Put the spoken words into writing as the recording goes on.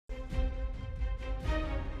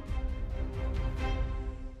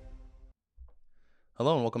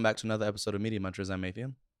Hello and welcome back to another episode of Media Munchers. I'm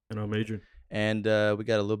Matthew. And I'm Adrian. And we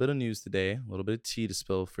got a little bit of news today, a little bit of tea to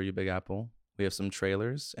spill for you, Big Apple. We have some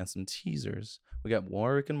trailers and some teasers. We got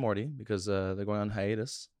more Rick and Morty because they're going on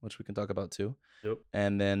hiatus, which we can talk about too. Yep.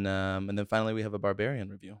 And then finally we have a Barbarian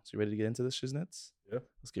review. So you ready to get into this, Shiznits? Yeah.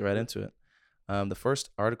 Let's get right into it. The first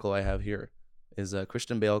article I have here is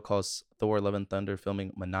Christian Bale calls Thor: Love and Thunder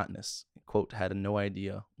filming monotonous. Quote, had no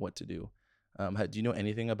idea what to do. Do you know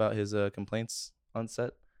anything about his complaints on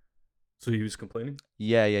set? So he was complaining?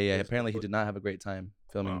 Yeah. Apparently he did not have a great time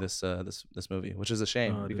filming Wow. this movie, which is a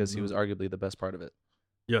shame I because didn't he was know. arguably the best part of it.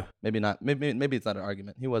 Yeah. Maybe not. Maybe it's not an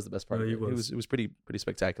argument. He was the best part No, of he it. was. It was pretty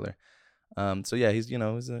spectacular. So yeah, he's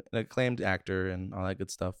an acclaimed actor and all that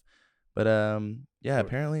good stuff. But yeah, Sure.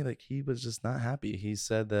 apparently like he was just not happy. He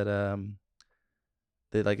said that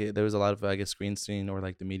there was a lot of green screen or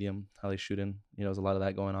like the medium how they shoot in. There's a lot of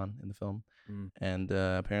that going on in the film. And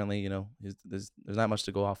apparently, there's not much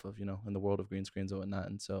to go off of, in the world of green screens and whatnot.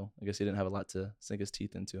 And so I guess he didn't have a lot to sink his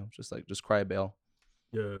teeth into. Just cry, Bale.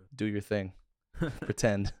 Yeah. Do your thing.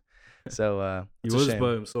 Pretend. So he it's a was shame.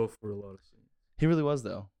 by himself for a lot of scenes. He really was,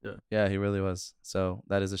 though. Yeah. Yeah, he really was. So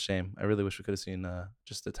that is a shame. I really wish we could have seen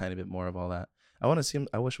just a tiny bit more of all that. I want to see him.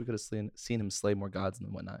 I wish we could have seen him slay more gods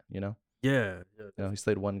and whatnot. Yeah. He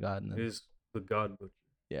slayed one god and then He's the God Butcher.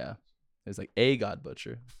 yeah. There's like a God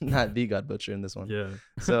Butcher, not the God Butcher in this one. Yeah.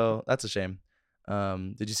 So that's a shame.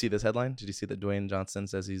 Did you see this headline? Did you see that Dwayne Johnson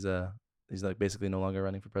says he's like basically no longer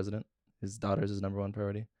running for president? His daughter's his number one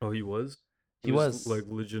priority. Oh, he was? He was like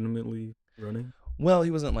legitimately running? Well,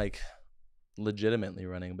 he wasn't like legitimately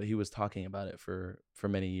running, but he was talking about it for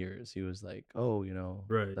many years. He was like, oh,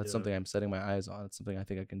 Right. that's yeah. something I'm setting my eyes on. It's something I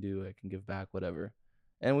think I can do. I can give back, whatever.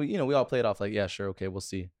 And we all played off like, yeah, sure, okay, we'll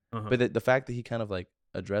see. Uh-huh. But the fact that he kind of like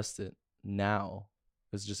addressed it now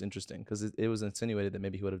is just interesting because it was insinuated that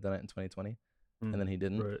maybe he would have done it in 2020 and then he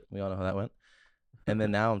didn't. Right. We all know how that went. And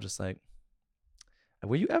then now I'm just like,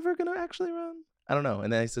 were you ever gonna actually run? I don't know.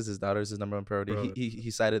 And then he says his daughter's his number one priority. Right.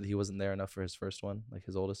 He cited that he wasn't there enough for his first one, like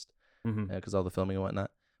his oldest, Mm-hmm. because all the filming and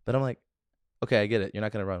whatnot. But I'm like, okay, I get it. You're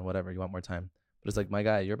not gonna run, whatever. You want more time. But it's like, my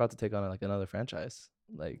guy, you're about to take on like another franchise.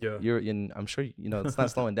 Like Yeah. you're in. I'm sure it's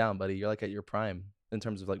not slowing down, buddy. You're like at your prime in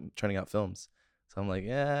terms of like churning out films. So I'm like,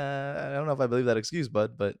 yeah, I don't know if I believe that excuse,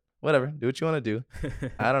 bud, but whatever. Do what you want to do.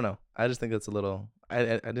 I don't know. I just think that's a little.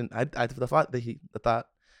 The thought that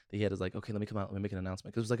he had is like, okay, let me come out, let me make an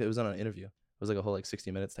announcement, because it was on an interview. It was like a whole like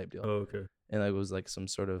 60 minutes type deal. Oh, okay. And it was like some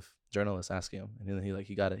sort of journalist asking him, and then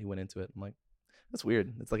he got it. He went into it. I'm like, that's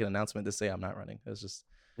weird. It's like an announcement to say I'm not running. It's just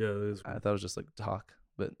Yeah, that is I thought it was just like talk,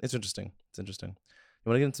 but it's interesting. You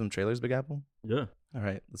want to get into some trailers, Big Apple? Yeah. All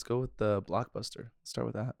right, let's go with the blockbuster. Let's start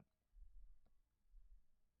with that.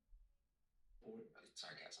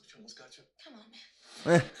 Sarcasm. She almost got you. Come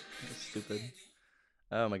on, man. Stupid.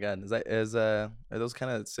 Oh my God, are those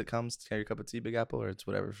kind of sitcoms kind of your cup of tea, Big Apple, or it's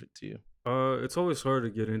whatever to you? It's always hard to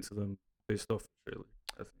get into them based off the trailer,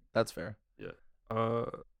 I think. That's fair.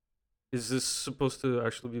 Is this supposed to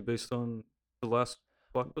actually be based on the last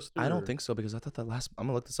blockbuster? I don't think so, because I thought I'm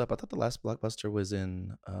gonna look this up. I thought the last blockbuster was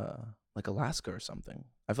in like Alaska or something.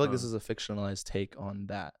 I feel like this is a fictionalized take on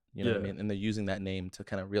that. You know what I mean? And they're using that name to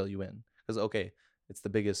kind of reel you in, because okay, it's the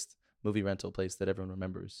biggest movie rental place that everyone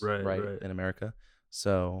remembers, right. in America.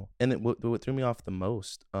 So, and what threw me off the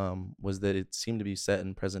most was that it seemed to be set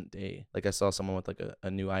in present day. Like I saw someone with like a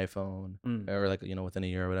new iPhone or like within a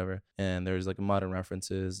year or whatever, and there's like modern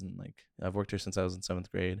references, and like I've worked here since I was in 7th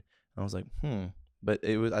grade. And I was like, but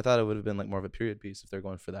I thought it would have been like more of a period piece if they're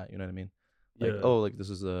going for that. You know what I mean? Like like this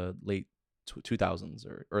was a late 2000s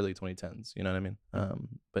or early 2010s. You know what I mean?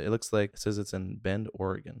 But it looks like it says it's in Bend,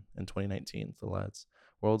 Oregon in 2019. The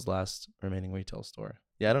world's last remaining retail store.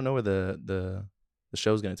 Yeah, I don't know where the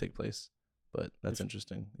show's gonna take place, but that's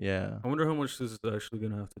interesting. Yeah. I wonder how much this is actually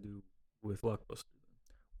gonna have to do with Blockbuster.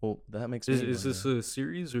 Well, that makes Is this a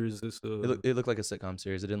series or is this a? It looked like a sitcom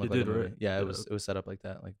series. It didn't look like a movie. Right? Yeah, it was set up like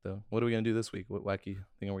that. Like what are we gonna do this week? What wacky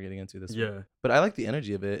thing are we getting into this week? Yeah. But I like the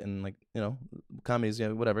energy of it, and like comedies,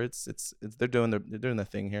 whatever. It's they're doing their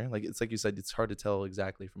thing here. Like it's like you said, it's hard to tell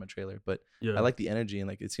exactly from a trailer, but Yeah. I like the energy, and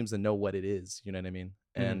like it seems to know what it is. You know what I mean?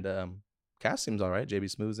 And cast seems all right. JB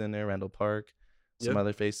Smooth's in there, Randall Park, some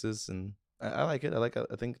other faces, and I like it.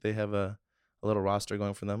 I think they have a little roster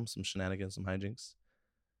going for them, some shenanigans, some hijinks.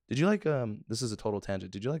 Did you like this is a total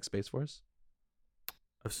tangent. Did you like Space Force?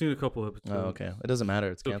 I've seen a couple episodes. Oh, okay. It doesn't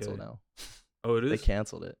matter. It's canceled Okay. now. Oh, it is? They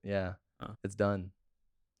canceled it. Yeah. Oh. It's done.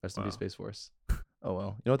 Rest in Wow. peace, Space Force. Oh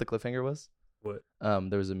well. You know what the cliffhanger was? What?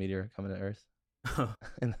 There was a meteor coming to Earth.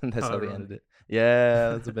 And then that's how they Ironic. ended it. Yeah,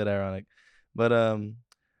 that's a bit ironic. But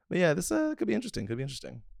yeah, this could be interesting.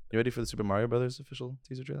 You ready for the Super Mario Brothers official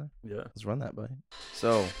teaser trailer? Yeah. Let's run that, buddy.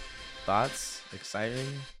 So, thoughts? Exciting?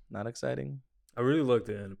 Not exciting? I really like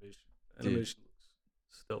the animation. Dude. Animation looks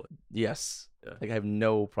stellar. Yes. Yeah. Like I have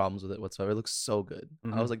no problems with it whatsoever. It looks so good.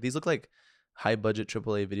 I was like, these look like high budget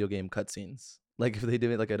AAA video game cutscenes. Like if they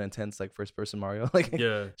did it like an intense like first person Mario like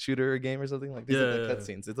shooter game or something. Like these look like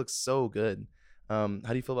cutscenes. It looks so good. How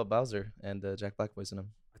do you feel about Bowser and Jack Black voicing him?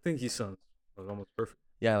 I think he sounds like almost perfect.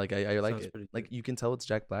 Yeah, like I like Sounds it. pretty Like good. you can tell it's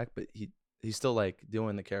Jack Black, but he's still like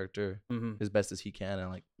doing the character as best as he can,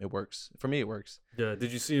 and like it works. For me, it works. Yeah.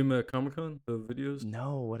 Did you see him at Comic-Con? The videos?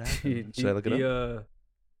 No, what happened? Should I look it up?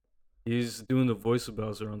 He's doing the voice of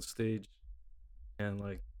Bowser on stage, and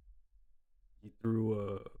like he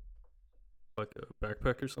threw like a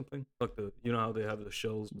backpack or something. Like you know how they have the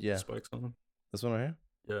shells with the spikes on them. This one right here.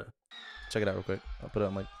 Yeah. Check it out real quick. I'll put it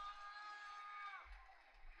on like.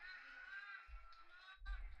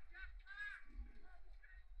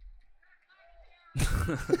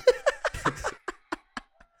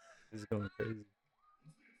 He's going crazy.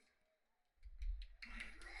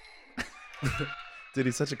 Dude,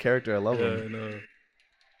 he's such a character. I love him. Yeah, I know.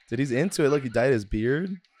 Dude, he's into it. Look, he dyed his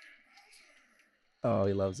beard. Oh,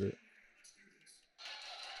 he loves it.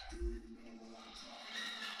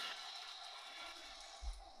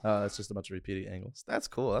 Oh, that's just a bunch of repeating angles. That's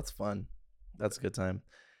cool. That's fun. That's a good time.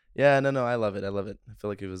 Yeah, no, I love it. I love it. I feel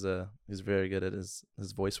like he was very good at his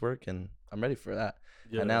voice work, and I'm ready for that.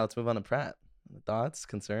 Yeah. And now let's move on to Pratt. Thoughts,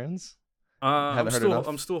 concerns? I'm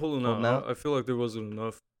still holding out. I feel like there wasn't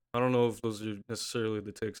enough. I don't know if those are necessarily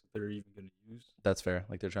the takes that they're even going to use. That's fair.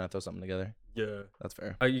 Like they're trying to throw something together. Yeah, that's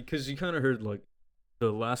fair. Because you kind of heard like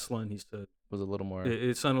the last line he said was a little more.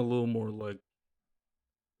 It sounded a little more like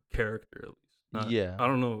character at least. Yeah. I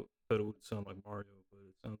don't know that it would sound like Mario, but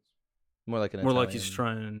it sounds more like like he's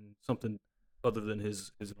trying something other than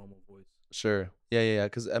his normal voice. Sure. Yeah.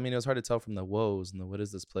 Because I mean, it was hard to tell from the woes and the what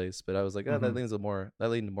is this place, but I was like, oh, that leans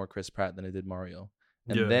more Chris Pratt than it did Mario.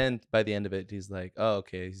 And then by the end of it, he's like, oh,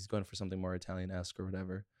 okay, he's going for something more Italian-esque or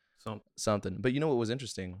whatever. Something. But you know what was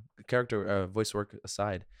interesting? Character voice work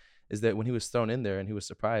aside, is that when he was thrown in there and he was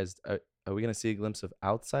surprised, are we going to see a glimpse of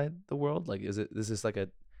outside the world? Like, is this like a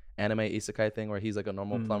anime isekai thing where he's like a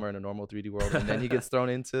normal plumber in a normal 3D world and then he gets thrown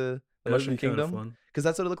into the Mushroom Kingdom? Because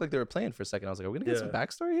that's what it looked like they were playing for a second. I was like, are we going to get some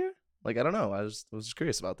backstory here? Like, I don't know. I was just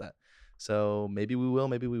curious about that. So maybe we will,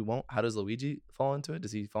 maybe we won't. How does Luigi fall into it?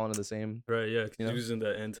 Does he fall into the same? Right, yeah, because he was in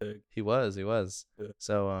that end tag. He was. Yeah.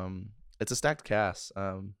 So it's a stacked cast.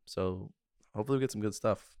 So hopefully we get some good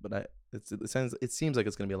stuff. But it seems like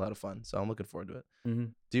it's gonna be a lot of fun. So I'm looking forward to it.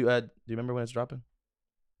 Do you remember when it's dropping?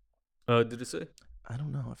 Did it say? I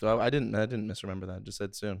don't know. I didn't misremember that. It just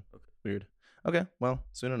said soon. Okay. Weird. Okay, well,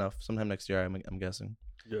 soon enough. Sometime next year. I'm guessing.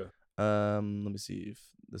 Yeah. Let me see if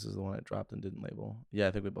this is the one I dropped and didn't label. Yeah,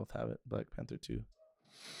 I think we both have it. Black Panther 2.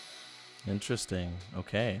 Interesting.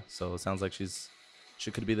 Okay, so it sounds like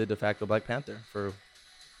she could be the de facto Black Panther for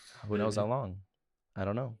who knows how long. I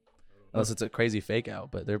don't know. Unless it's a crazy fake out,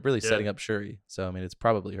 but they're really setting up Shuri. So I mean, it's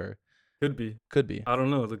probably her. Could be. I don't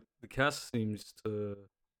know. The cast seems to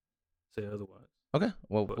say otherwise. Okay,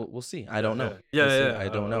 well, we'll see. I don't know. Yeah. I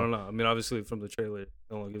don't know. I don't know. I mean, obviously, from the trailer, it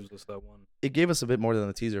only gives us that one. It gave us a bit more than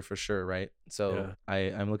the teaser for sure, right? So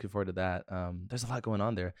I'm looking forward to that. There's a lot going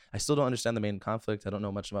on there. I still don't understand the main conflict. I don't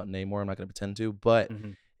know much about Namor. I'm not going to pretend to. But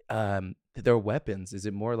their weapons, is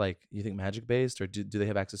it more like, you think magic based, or do they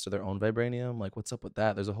have access to their own vibranium? Like, what's up with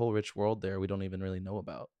that? There's a whole rich world there we don't even really know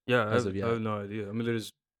about. Yeah, I have no idea. I mean,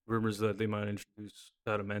 there's rumors that they might introduce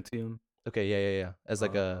adamantium. Okay, yeah. As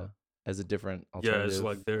like as a different alternative. Yeah, it's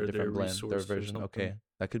like their blend, their version. Okay,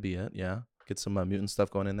 that could be it. Yeah, get some mutant stuff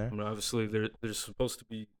going in there. I mean, obviously, they're supposed to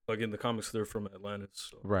be, like in the comics, they're from Atlantis.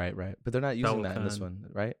 So. Right. But they're not using that in this one,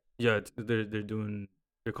 right? Yeah, they're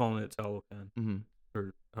calling it Talocan,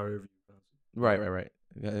 or however you pronounce it. Right.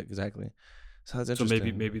 Yeah, exactly. So that's interesting.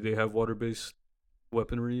 So maybe they have water-based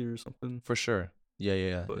weaponry or something. For sure.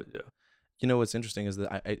 Yeah. But yeah. You know what's interesting is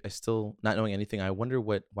that I still, not knowing anything, I wonder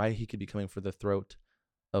why he could be coming for the throat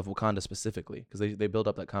of Wakanda specifically, because they build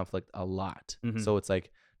up that conflict a lot. So it's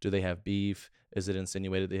like, do they have beef? Is it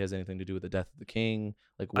insinuated that it has anything to do with the death of the king?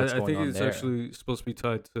 Like, what's going on there? I think it's actually supposed to be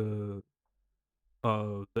tied to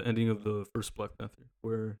the ending of the first Black Panther,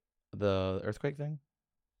 where the earthquake thing.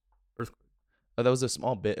 Earthquake. Oh, that was a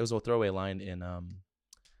small bit. It was a throwaway line in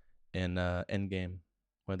Endgame,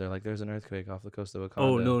 where they're like, "There's an earthquake off the coast of Wakanda."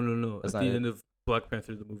 Oh no! That's at the end of Black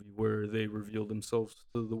Panther, the movie, where they revealed themselves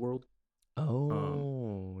to the world.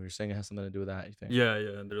 Oh, you're saying it has something to do with that, you think? Yeah,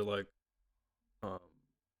 and they're like,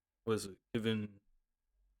 what is it? Giving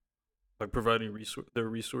like providing their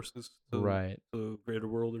resources to the greater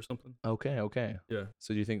world or something. Okay. Yeah.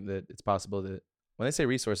 So do you think that it's possible that when they say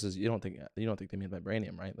resources, you don't think they mean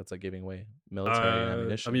vibranium, right? That's like giving away military and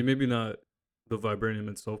ammunition. I mean, maybe not the vibranium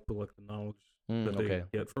itself, but like the knowledge that they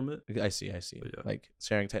get from it. I see. Yeah. Like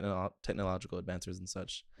sharing technological advances and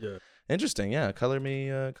such. Yeah. Interesting. Yeah. Color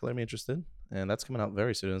me interested. And that's coming out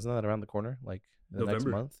very soon. Isn't that around the corner? Like next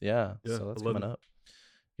month? Yeah. So that's coming up.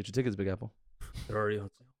 Get your tickets, Big Apple. They're already on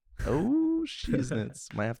sale. Oh,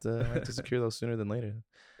 shiznits. Might have to secure those sooner than later.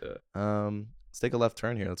 Yeah. Let's take a left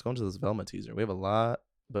turn here. Let's go into this Velma teaser. We have a lot,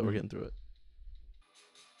 but we're getting through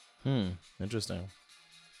it. Interesting.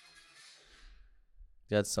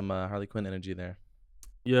 Got some Harley Quinn energy there.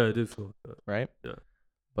 Yeah, I did feel like that. Right? Yeah.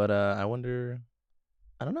 But I wonder.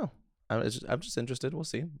 I don't know. I'm just interested. We'll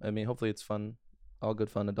see. I mean, hopefully it's fun. All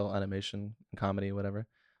good fun, adult animation, comedy, whatever.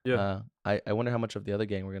 Yeah. I wonder how much of the other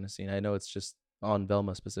gang we're gonna see. And I know it's just on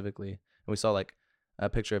Velma specifically, and we saw like a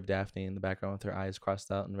picture of Daphne in the background with her eyes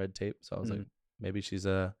crossed out in red tape. So I was like, maybe she's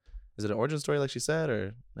is it an origin story like she said,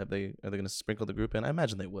 or are they gonna sprinkle the group in? I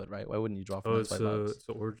imagine they would, right? Why wouldn't you draw from it's an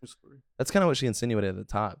origin story. That's kind of what she insinuated at the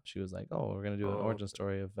top. She was like, "Oh, we're gonna do an origin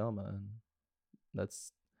story of Velma," and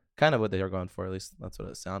that's kind of what they are going for. At least that's what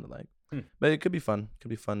it sounded like. But it could be fun. Could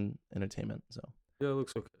be fun entertainment. So yeah, it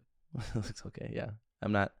looks okay. It looks okay. Yeah,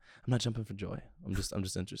 I'm not jumping for joy. I'm just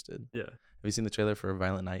interested. Yeah. Have you seen the trailer for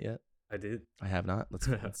Violent Night yet? I did. I have not.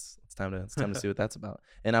 It's time to see what that's about.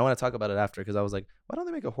 And I want to talk about it after, because I was like, why don't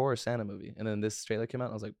they make a horror Santa movie? And then this trailer came out,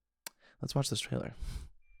 and I was like, let's watch this trailer.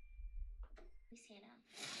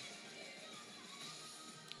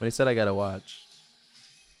 When he said I gotta watch,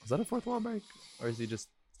 was that a fourth wall break, or is he just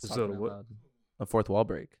talking out loud? A fourth wall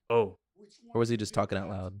break. Oh. Or was he just talking out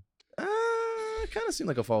loud? It kind of seemed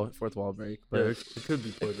like a fourth wall break, but yeah, it could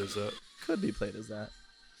be played as that. Could be played as that.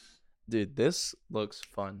 Dude, this looks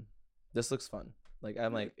fun. Like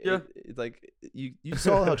I'm like, yeah. It's like you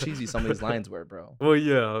saw how cheesy some of these lines were, bro. Well,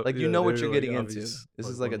 yeah. Like you know what you're getting into. Obvious, this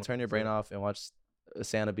is like a turn your brain off and watch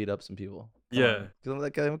Santa beat up some people. Come on.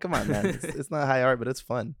 Like, come on, man. It's not high art, but it's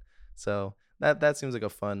fun. So that seems like a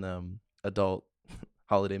fun adult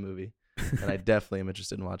holiday movie, and I definitely am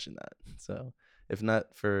interested in watching that. So if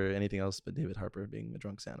not for anything else but David Harper being a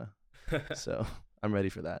drunk Santa, so I'm ready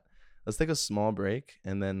for that. Let's take a small break,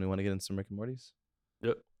 and then we want to get into some Rick and Morty's.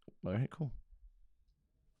 Yep. All right, cool.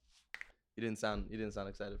 You didn't sound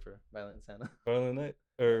excited for Violent Santa. Violent Night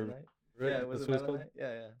or Night? Yeah, was it Violent Night?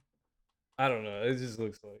 Yeah. I don't know. It just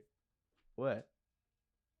looks like what?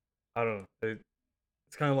 I don't know.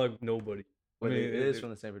 It's kind of like Nobody. I mean, it is from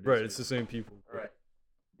the same producer. Right, it's the same people. Right.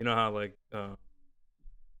 You know how like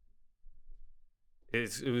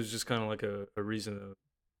it was just kind of like a reason to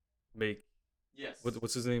make. Yes.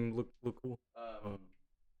 What's his name? Look cool.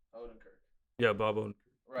 Odenkirk. Yeah, Bob Odenkirk.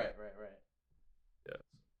 Right. Yeah.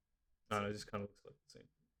 No, it just kind of looks like the same.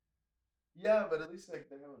 Yeah, but at least like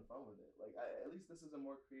they're having fun with it. Like at least this is a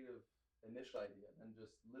more creative initial idea than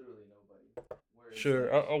just literally Nobody.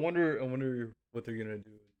 Sure. I wonder what they're gonna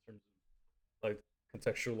do in terms of like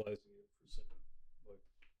contextualizing it for Santa. Like,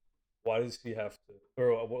 why does he have to,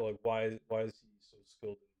 or like why is he so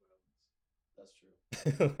skilled in violence? That's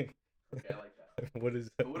true. Okay, I like that. What is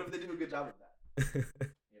that? But what if they do a good job of that?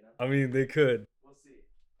 You know? I mean, they could. We'll see.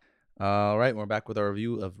 All right, we're back with our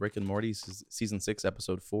review of Rick and Morty, season 6,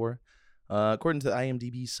 episode 4. According to the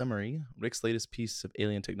IMDb summary, Rick's latest piece of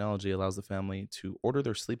alien technology allows the family to order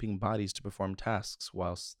their sleeping bodies to perform tasks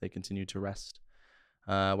whilst they continue to rest.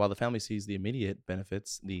 While the family sees the immediate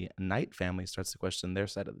benefits, the Knight family starts to question their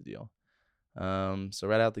side of the deal. So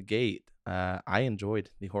right out the gate, I enjoyed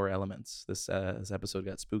the horror elements. This episode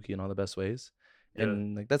got spooky in all the best ways. Yeah.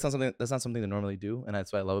 And like that's not something they normally do, and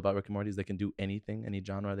that's what I love about Rick and Morty is they can do anything, any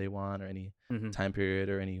genre they want, or any time period,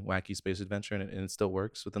 or any wacky space adventure, and it still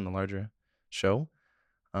works within the larger show.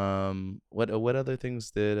 What other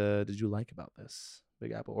things did you like about this,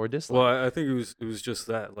 Big Apple, or dislike? Well, I think it was just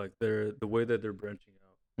that, like the way that they're branching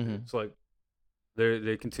out. It's like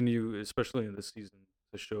they continue, especially in this season,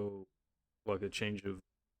 to show like a change of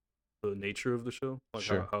the nature of the show, like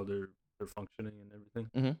how they're functioning and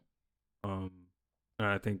everything. And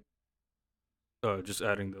I think just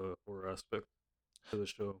adding the horror aspect to the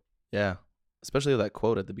show. Yeah, especially that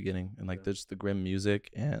quote at the beginning, and like just the grim music,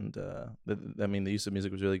 and the use of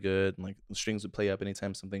music was really good, and like the strings would play up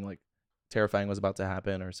anytime something like terrifying was about to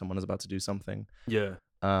happen or someone was about to do something. Yeah.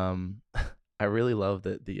 I really love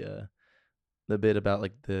that the bit about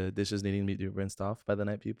like the dishes needing to be rinsed off by the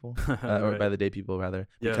night people, or by the day people rather,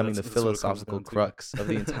 becoming the philosophical crux of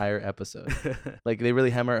the entire episode. Like they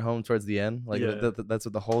really hammer it home towards the end. Like that's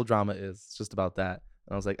what the whole drama is. It's just about that.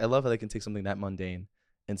 And I was like, I love how they can take something that mundane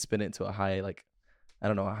and spin it into a high, like, I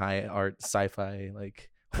don't know, a high art sci-fi like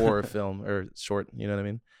horror film or short. You know what I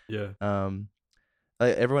mean? Yeah.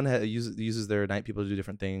 Everyone uses their night people to do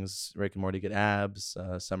different things. Rick and Morty get abs.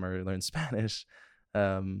 Summer learns Spanish.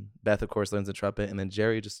 Beth, of course, learns the trumpet, and then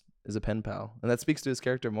Jerry just is a pen pal, and that speaks to his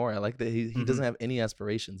character more. I like that he doesn't have any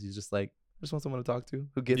aspirations. He's just like, I just want someone to talk to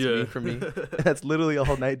who gets me for me. That's literally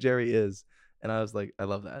all Night Jerry is, and I was like, I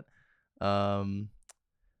love that.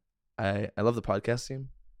 I love the podcast team.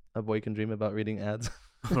 A boy can dream about reading ads.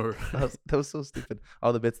 That was so stupid.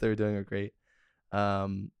 All the bits they were doing are great.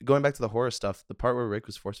 Going back to the horror stuff, the part where Rick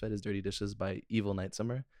was force fed his dirty dishes by evil Night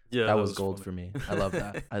Summer, that was gold funny for me. I love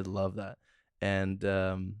that. I love that. And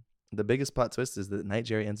the biggest plot twist is that Night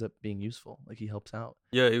Jerry ends up being useful. Like, he helps out.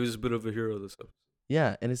 Yeah, he was a bit of a hero this episode.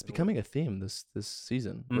 Yeah, and it's becoming a theme this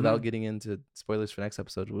season. Without getting into spoilers for next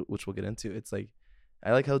episode, which we'll get into, it's like,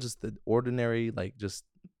 I like how just the ordinary, like, just,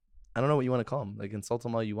 I don't know what you want to call him. Like, insult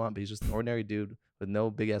him all you want, but he's just an ordinary dude with no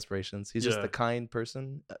big aspirations. He's just a kind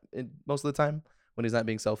person most of the time when he's not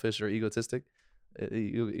being selfish or egotistical.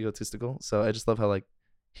 So I just love how, like,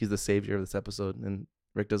 he's the savior of this episode, and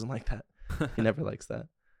Rick doesn't like that. He never likes that.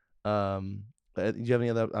 Do you have any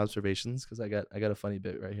other observations? Because I got a funny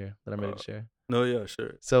bit right here that I'm ready to share. No, yeah,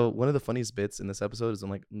 sure. So one of the funniest bits in this episode is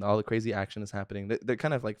when, like, all the crazy action is happening. They're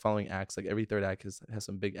kind of like following acts. Like, every third act has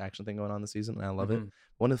some big action thing going on this season, and I love it.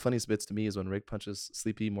 One of the funniest bits to me is when Rick punches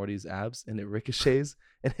Sleepy Morty's abs, and it ricochets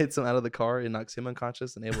and hits him out of the car and knocks him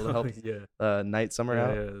unconscious and able to help Night Summer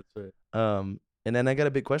out. Yeah, that's right. And then I got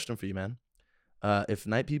a big question for you, man. If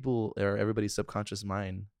night people are everybody's subconscious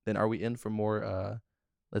mind, then are we in for more,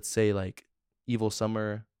 let's say, like, evil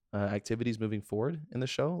Summer activities moving forward in the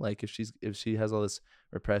show? Like, if she has all this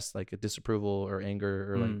repressed, like, a disapproval or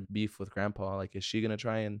anger or like beef with Grandpa, like, is she gonna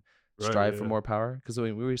try and strive for more power? Because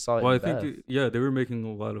we saw it. Well, I think they were making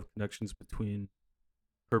a lot of connections between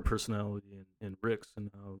her personality and Rick's, and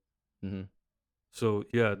how. So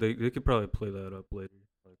yeah, they could probably play that up later,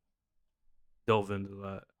 like, delve into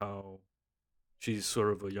that, how she's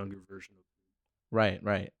sort of a younger version of him.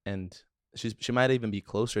 Right, and she might even be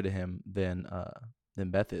closer to him than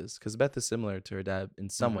Beth is, because Beth is similar to her dad in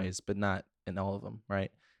some ways, but not in all of them, right?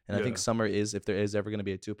 And I think Summer is, if there is ever going to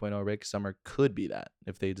be a 2.0 Rick, Summer could be that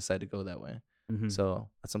if they decide to go that way. So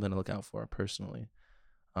that's something to look out for personally.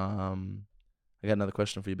 I got another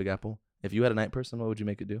question for you, Big Apple. If you had a night person, what would you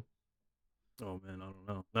make it do? Oh man,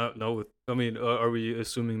 I don't know. No, I mean, are we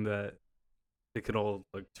assuming that it could all,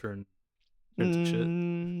 like, turn into shit?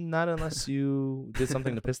 Not unless you did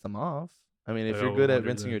something to piss them off. I mean, if you're good at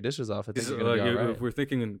rinsing your dishes off, I think you're gonna be all right. If we're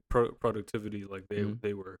thinking in productivity, like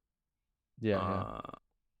they were,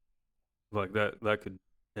 like that could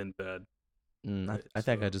end bad. I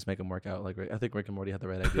think I'd just make them work out. Like, I think Rick and Morty had the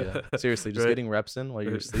right idea. Seriously, just getting reps in while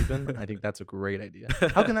you're sleeping. I think that's a great idea.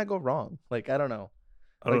 How can that go wrong? Like, I don't know.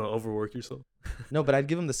 I don't know. Overwork yourself. No, but I'd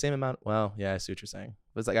give them the same amount. Well, yeah, I see what you're saying.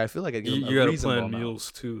 But it's like, I feel like I'd give them you gotta plan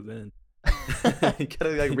meals too. Then you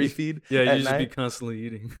gotta, like, refeed. Yeah, you just be constantly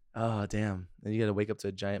eating. Oh damn! And you gotta wake up to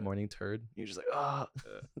a giant morning turd. You're just like, oh,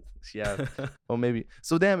 yeah. Well, maybe.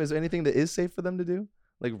 So damn, is there anything that is safe for them to do?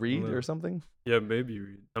 Like, read or something? Yeah, maybe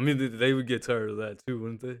read. I mean, they would get tired of that too,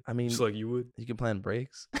 wouldn't they? I mean, just like you would. You can plan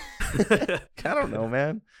breaks. I don't know,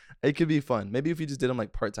 man. It could be fun. Maybe if you just did them,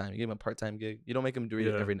 like, part-time. You gave them a part-time gig. You don't make them do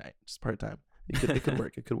it every night. Just part-time. It could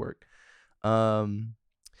work. It could work.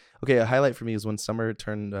 Okay, a highlight for me is when Summer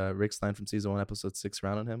turned Rick's line from season 1, episode 6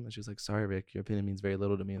 around on him, and she was like, "Sorry, Rick, your opinion means very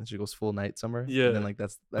little to me." And then she goes full Night Summer. Yeah. And then, like,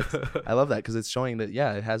 that's I love that, because it's showing that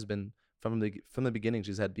it has been from the beginning.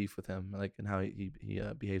 She's had beef with him, like, and how he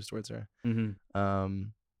behaves towards her.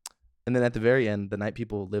 And then at the very end, the night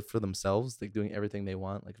people live for themselves, like, doing everything they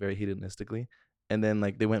want, like, very hedonistically. And then,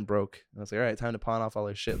 like, they went broke. And I was like, all right, time to pawn off all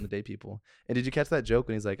their shit in the day people. And did you catch that joke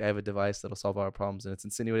when he's like, I have a device that'll solve all our problems, and it's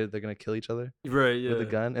insinuated they're going to kill each other? Right, yeah. With a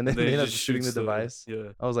gun. And then they end up shooting the device.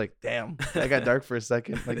 Yeah. I was like, damn. That got dark for a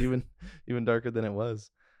second. Like, even darker than it was.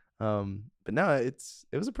 But no, it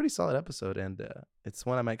was a pretty solid episode, and it's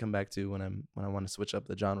one I might come back to when I want to switch up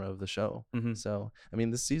the genre of the show. So, I mean,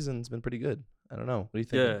 this season's been pretty good. I don't know. What do you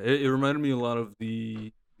think? Yeah, it reminded me a lot of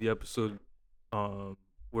the episode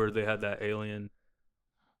where they had that alien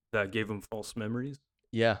that gave him false memories.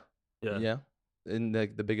 Yeah. And,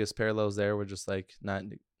 like, the biggest parallels there were just, like, not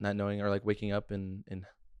knowing, or, like, waking up and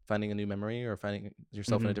finding a new memory, or finding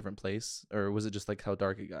yourself in a different place, or was it just, like, how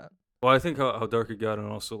dark it got? Well, I think how dark it got, and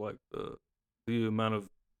also, like, the amount of,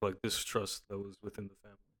 like, distrust that was within the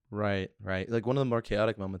family. Right. Like one of the more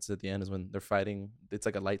chaotic moments at the end is when they're fighting. It's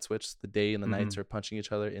like a light switch. The day and the nights are punching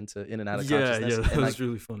each other in and out of consciousness. Yeah, that and was like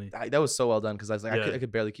really funny. that was so well done because I was like, Yeah. I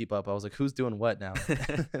could barely keep up. I was like, who's doing what now?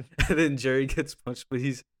 And then Jerry gets punched, but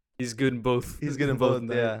he's good in both. He's good in both,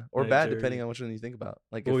 yeah, or bad Jerry. depending on which one you think about.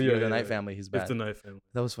 Like Well, if yeah, you're the yeah, Knight yeah. family, he's bad. If the Knight family.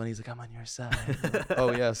 That was funny. He's like, I'm on your side.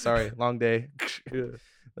 Oh yeah, sorry, long day. Yeah.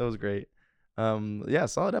 That was great. Yeah,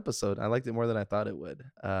 solid episode. I liked it more than I thought it would.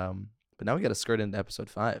 But now we got to skirt into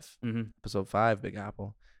episode 5. Episode 5, Big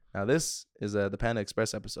Apple. Now this is the Panda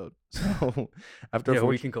Express episode. So after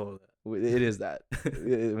we can call it that. it is that. I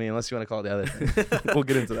mean, unless you want to call it the other thing, we'll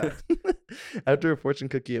get into that. After a fortune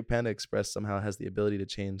cookie at Panda Express somehow has the ability to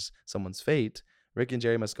change someone's fate, Rick and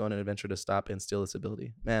Jerry must go on an adventure to stop and steal this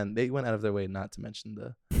ability. Man, they went out of their way not to mention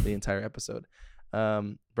the entire episode.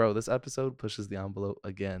 Bro, this episode pushes the envelope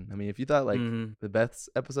again. I mean, if you thought like the Beth's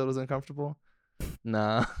episode was uncomfortable,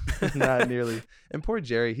 nah, not nearly. And poor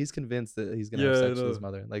Jerry, he's convinced that he's gonna have sex with his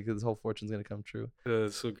mother. Like his whole fortune's gonna come true. Yeah,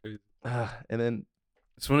 it's so crazy. And then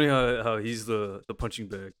it's funny how he's the punching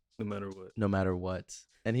bag no matter what. No matter what.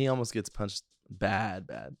 And he almost gets punched bad.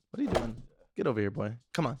 What are you doing? Get over here, boy.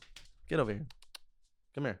 Come on. Get over here.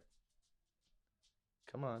 Come here.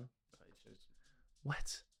 Come on.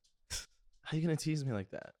 What? How you gonna tease me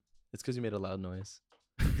like that? It's because you made a loud noise.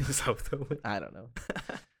 I don't know.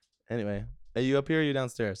 Anyway, are you up here or are you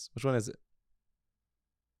downstairs? Which one is it?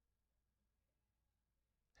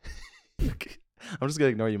 I'm just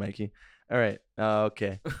gonna ignore you, Mikey. All right.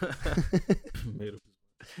 Okay.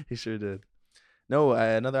 He sure did. No,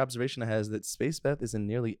 another observation I had is that Space Beth is in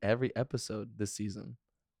nearly every episode this season.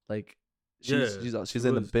 Like, she's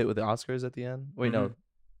in the bit with the Oscars at the end. Wait, no,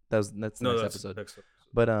 that's the next episode.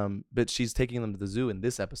 But she's taking them to the zoo in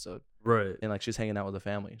this episode, right? And like she's hanging out with the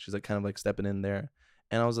family. She's like kind of like stepping in there,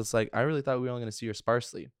 and I was just like, I really thought we were only gonna see her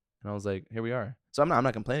sparsely, and I was like, here we are. So I'm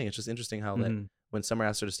not complaining. It's just interesting how that when Summer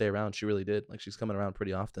asked her to stay around, she really did. Like she's coming around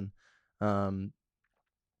pretty often.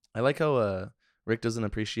 I like how Rick doesn't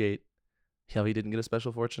appreciate how he didn't get a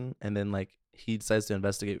special fortune, and then like he decides to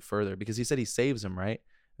investigate further because he said he saves him, right?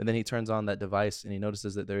 And then he turns on that device and he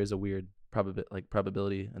notices that there is a weird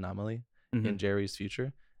probability anomaly in Jerry's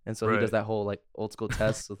future, and so he does that whole like old school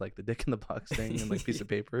test with like the dick in the box thing and like piece of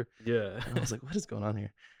paper. Yeah, and I was like, what is going on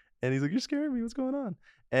here? And he's like, you're scaring me. What's going on?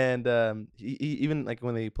 And he even like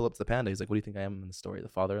when they pull up to the panda, he's like, what do you think I am in the story? The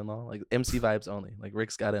father-in-law? Like MC vibes only. Like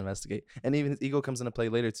Rick's got to investigate. And even his ego comes into play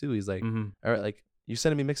later too. He's like, all right, like you're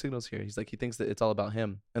sending me mixed signals here. He's like, he thinks that it's all about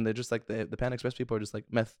him. And they're just like the Panda Express people are just like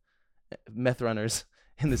meth runners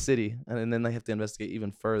in the city. And then they have to investigate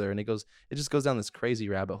even further. And it just goes down this crazy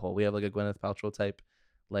rabbit hole. We have like a Gwyneth Paltrow type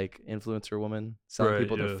like influencer woman selling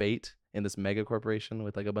people their fate in this mega corporation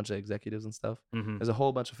with like a bunch of executives and stuff. There's a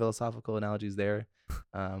whole bunch of philosophical analogies there.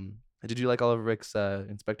 Did you like all of Rick's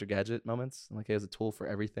Inspector Gadget moments? Like he has a tool for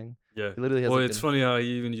everything. Yeah. He literally has it's funny how he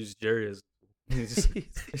even used Jerry as he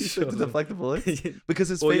to deflect the bullets because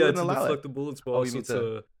his fate wouldn't allow deflect the bullets, but also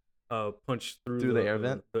to punch through the air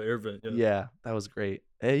vent. The air vent. Yeah, that was great.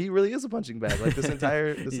 Hey, he really is a punching bag. Like this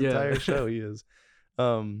entire show, he is.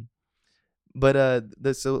 But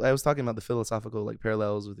so I was talking about the philosophical like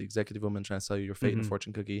parallels with the executive woman trying to sell you your fate in a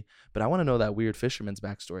fortune cookie. But I want to know that weird fisherman's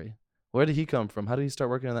backstory. Where did he come from? How did he start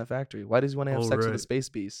working on that factory? Why does he want to have sex with a space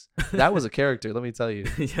beast? That was a character, let me tell you.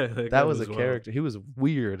 Yeah, that was a character. He was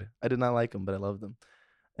weird. I did not like him, but I loved him.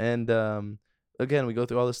 And again, we go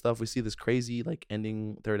through all this stuff. We see this crazy like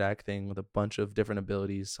ending third act thing with a bunch of different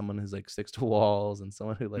abilities. Someone who's like sticks to walls, and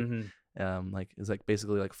someone who like is like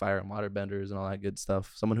basically like fire and water benders and all that good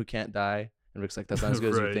stuff. Someone who can't die. And Rick's like, that's not as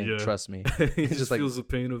good as you think. Trust me. He just like, feels the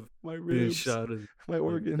pain of my ribs, being shot my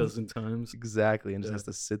organs a dozen times. Exactly. And just has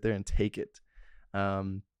to sit there and take it.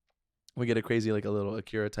 We get a crazy like a little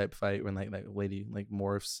Akira type fight when like that lady like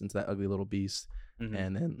morphs into that ugly little beast.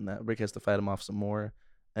 And then Rick has to fight him off some more.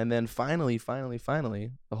 And then finally,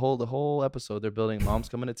 the whole episode they're building. Mom's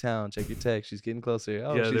coming to town. Check your text. She's getting closer.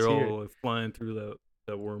 Oh, yeah, she's they're here. all flying through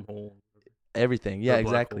that wormhole. Everything. Yeah,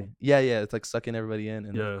 exactly. Yeah. It's like sucking everybody in.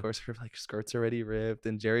 And of course her like skirt's already ripped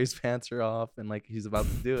and Jerry's pants are off and like he's about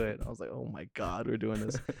to do it. I was like, oh my God, we're doing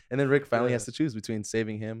this. And then Rick finally has to choose between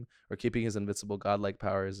saving him or keeping his invincible godlike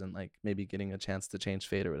powers and like maybe getting a chance to change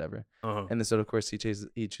fate or whatever. And then so of course he chooses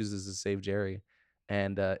to save Jerry.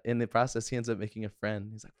 And in the process he ends up making a friend.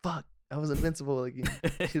 He's like, fuck, I was invincible. Like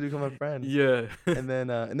he should become a friend. Yeah. And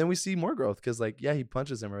then we see more growth because like he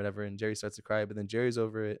punches him or whatever, and Jerry starts to cry. But then Jerry's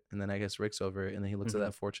over it, and then I guess Rick's over it, and then he looks at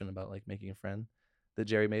that fortune about like making a friend that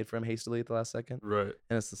Jerry made for him hastily at the last second. Right.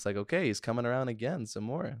 And it's just like, okay, he's coming around again some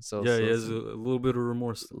more. So yeah, so he has a little bit of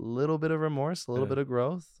remorse. A little bit of remorse, a little bit of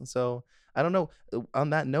growth. So I don't know. On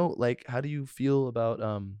that note, like, how do you feel about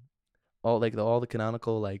all the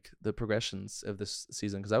canonical, like, the progressions of this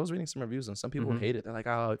season? Because I was reading some reviews and some people hate it. They're like,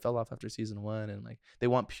 oh, it fell off after season 1, and like they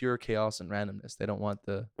want pure chaos and randomness. They don't want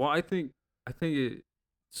the. Well, I think it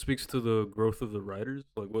speaks to the growth of the writers,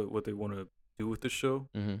 like what they want to do with the show,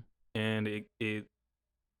 and it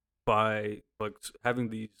by like having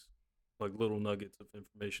these like little nuggets of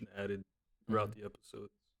information added throughout the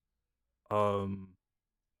episodes.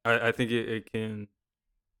 I think it can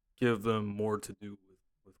give them more to do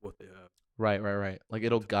with what they have. Right. Like,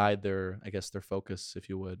 it'll guide their, I guess, their focus, if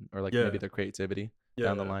you would, or like maybe their creativity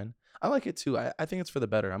down the line. I like it too. I think it's for the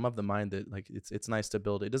better. I'm of the mind that like it's nice to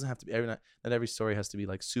build. It doesn't have to be not every story has to be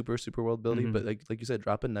like super world building, but like you said,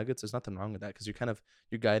 dropping nuggets. There's nothing wrong with that, because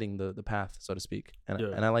you're guiding the path, so to speak,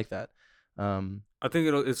 and I like that. I think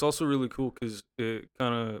it's also really cool because it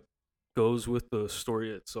kind of goes with the story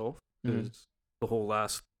itself. Because the whole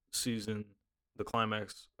last season, the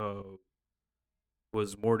climax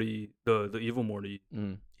was Morty, the evil Morty,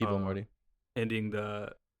 Morty, ending the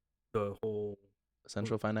whole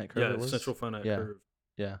central finite curve. Yeah, central finite curve.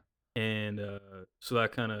 Yeah, and so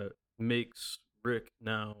that kind of makes Rick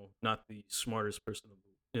now not the smartest person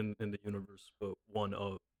in the universe, but one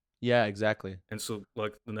of. Yeah, exactly. And so,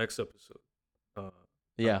 like, the next episode.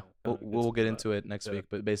 We'll get into it next week.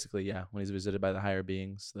 But basically, when he's visited by the higher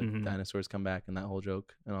beings, the dinosaurs come back, and that whole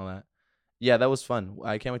joke and all that. Yeah, that was fun.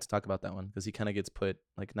 I can't wait to talk about that one, because he kind of gets put,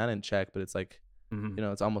 like, not in check, but it's like,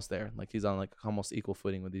 it's almost there. Like, he's on like almost equal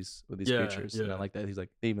footing with these creatures. And I like that. He's like,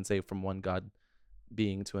 they even say from one god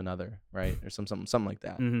being to another, right? Or something like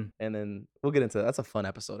that. And then we'll get into that. That's a fun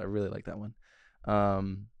episode. I really like that one.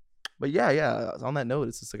 But yeah. On that note,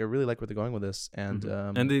 it's just like I really like where they're going with this, and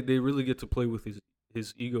they really get to play with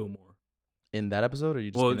his ego more in that episode, or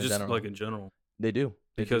you just in general? Like in general, they do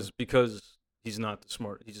because he's not the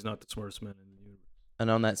smartest man in the universe. And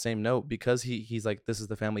on that same note, because he's like, this is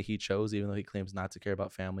the family he chose, even though he claims not to care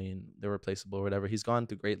about family and they're replaceable or whatever, he's gone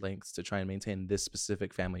to great lengths to try and maintain this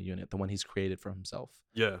specific family unit, the one he's created for himself.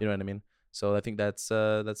 Yeah, you know what I mean. So I think that's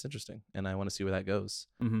interesting, and I want to see where that goes.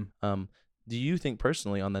 Do you think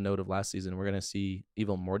personally, on the note of last season, we're gonna see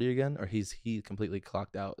evil Morty again, or he completely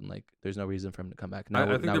clocked out and like there's no reason for him to come back? I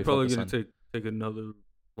think they're probably gonna take another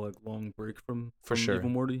like long break from sure. Evil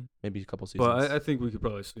Morty, maybe a couple seasons. But I think we could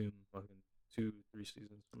probably see him like in 2-3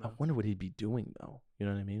 seasons from now. I wonder what he'd be doing though. You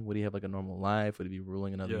know what I mean? Would he have like a normal life? Would he be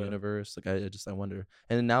ruling another universe? Like I wonder.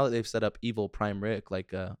 And now that they've set up evil Prime Rick,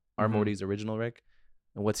 like our Morty's original Rick,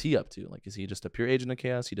 and what's he up to? Like, is he just a pure agent of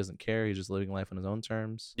chaos? He doesn't care. He's just living life on his own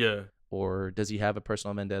terms. Yeah. Or does he have a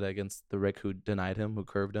personal vendetta against the Rick who denied him, who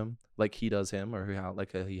curved him, like he does him, or how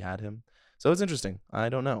he had him? So it's interesting. I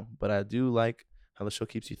don't know, but I do like how the show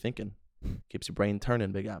keeps you thinking, keeps your brain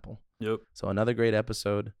turning. Big Apple. Yep. So another great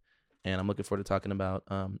episode, and I'm looking forward to talking about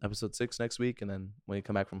episode 6 next week, and then when you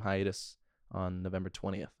come back from hiatus on November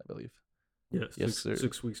 20th, I believe. Yeah. Yes,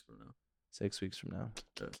 6 weeks from now. 6 weeks from now.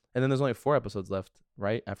 Yeah. And then there's only 4 episodes left,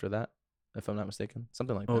 right after that, if I'm not mistaken,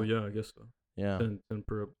 something like that. Oh yeah, I guess so. Yeah. 10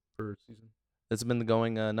 per season. It's been the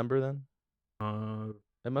going number then?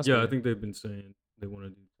 It must be. I think they've been saying they want to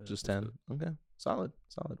do 10. Just 10? Okay. Solid.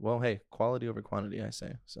 Well, hey, quality over quantity, I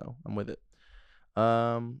say. So I'm with it.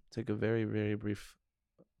 Take a very, very brief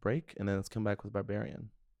break, and then let's come back with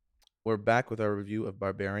Barbarian. We're back with our review of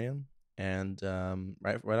Barbarian. And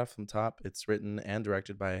right off the top, it's written and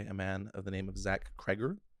directed by a man of the name of Zach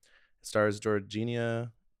Kreger. It stars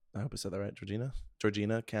Georgina, I hope I said that right,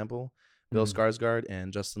 Georgina Campbell, Bill Skarsgård,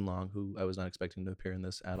 and Justin Long, who I was not expecting to appear in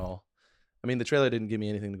this at all. I mean, the trailer didn't give me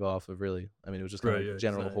anything to go off of, really. I mean, it was just kind of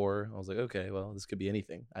general horror. I was like, okay, well, this could be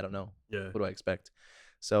anything. I don't know. Yeah. What do I expect?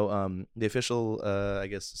 So the official, I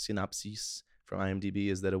guess, synopsis from IMDb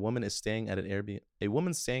is that a woman staying at an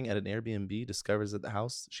Airbnb discovers that the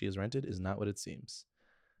house she has rented is not what it seems.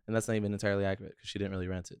 And that's not even entirely accurate, because she didn't really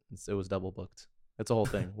rent it. It was double booked. It's a whole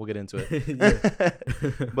thing. We'll get into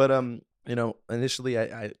it. But initially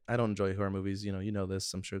I don't enjoy horror movies. You know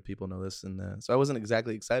this. I'm sure people know this, and so I wasn't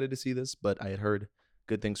exactly excited to see this, but I had heard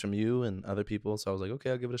good things from you and other people, so I was like,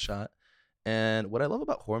 okay, I'll give it a shot. And what I love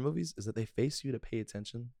about horror movies is that they face you to pay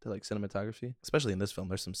attention to like cinematography, especially in this film.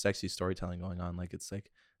 There's some sexy storytelling going on. Like it's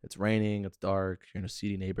raining, it's dark, you're in a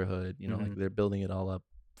seedy neighborhood. Like they're building it all up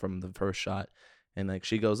from the first shot. And like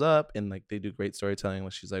she goes up, and like they do great storytelling.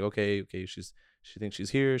 Like she's like, okay, she thinks she's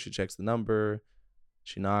here. She checks the number.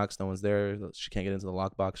 She knocks. No one's there. She can't get into the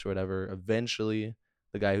lockbox or whatever. Eventually,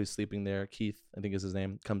 the guy who's sleeping there, Keith, I think is his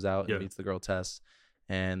name, comes out and meets the girl Tess,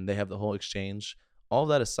 and they have the whole exchange. all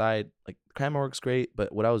that aside, like camera works great,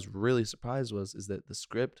 but what I was really surprised is that the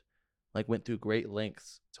script like went through great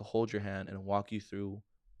lengths to hold your hand and walk you through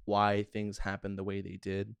why things happened the way they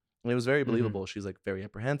did. And it was very believable. She's like very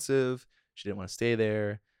apprehensive. She didn't want to stay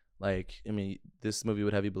there. Like, I mean, this movie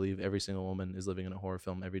would have you believe every single woman is living in a horror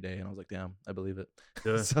film every day. And I was like, damn, I believe it.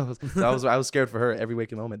 Yeah. so I was scared for her every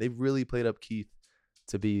waking moment. They really played up Keith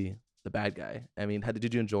to be the bad guy. I mean,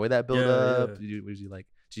 did you enjoy that build up? Did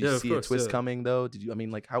you see a twist coming though? Did you? I mean,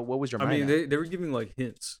 like, what was your mind? I mean, they were giving like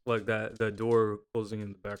hints, like that door closing in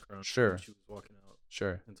the background. Sure. When she was walking out.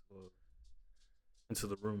 Sure. Into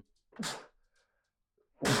the room.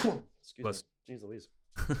 Excuse me. Jeez Louise.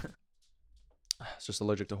 It's just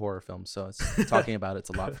allergic to horror films, so it's talking about it's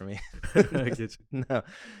a lot for me. I get you. No.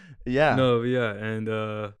 Yeah. No, yeah, and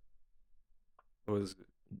what was it?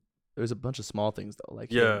 There was a bunch of small things though,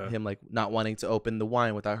 like him like not wanting to open the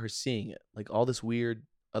wine without her seeing it, like all this weird,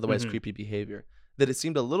 otherwise creepy behavior that it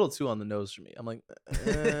seemed a little too on the nose for me. I'm like,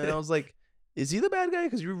 I was like, is he the bad guy?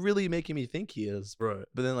 Because you're really making me think he is. Right.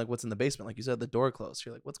 But then like, what's in the basement? Like you said, the door closed.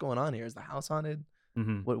 You're like, what's going on here? Is the house haunted?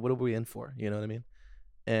 What are we in for? You know what I mean?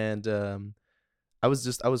 And I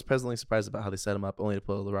was pleasantly surprised about how they set him up, only to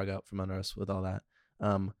pull the rug out from under us with all that.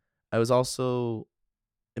 I was also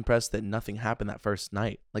impressed that nothing happened that first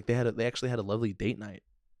night. Like they actually had a lovely date night,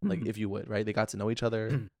 like if you would, right? They got to know each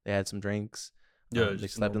other. They had some drinks. They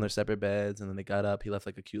slept in their separate beds, and then they got up. He left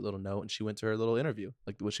like a cute little note, and she went to her little interview,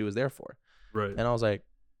 like what she was there for. Right. And I was like,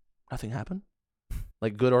 nothing happened,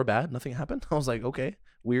 like good or bad, nothing happened. I was like, okay,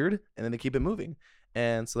 weird. And then they keep it moving,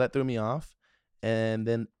 and so that threw me off. And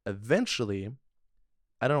then eventually,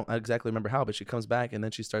 I don't exactly remember how, but she comes back, and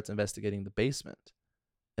then she starts investigating the basement.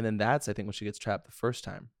 And then that's, I think, when she gets trapped the first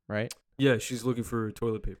time, right? Yeah, she's looking for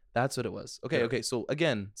toilet paper. That's what it was. Okay. So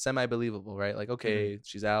again, semi-believable, right? Like, okay,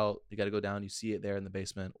 she's out. You got to go down. You see it there in the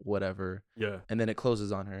basement, whatever. Yeah. And then it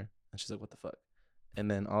closes on her, and she's like, what the fuck? And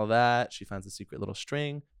then all that, she finds the secret little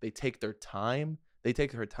string. They take their time. They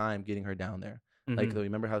take her time getting her down there. Like,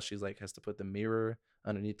 remember how she's like, has to put the mirror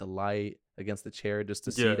underneath the light against the chair just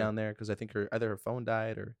to see down there? Because I think either her phone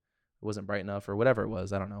died or it wasn't bright enough or whatever it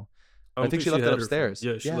was. I don't know. I think she left it upstairs.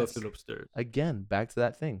 Yeah, she left it upstairs. Again, back to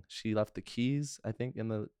that thing. She left the keys, I think, in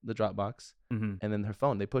the Dropbox, and then her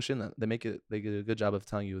phone. They push in that. They get a good job of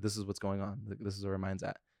telling you this is what's going on. This is where her mind's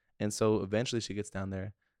at. And so eventually she gets down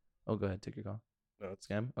there. Oh, go ahead, take your call. No, it's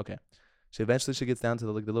scam. Okay. She gets down to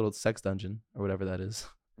the little sex dungeon or whatever that is.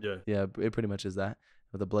 Yeah. Yeah, it pretty much is that,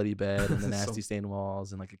 with a bloody bed and the nasty stained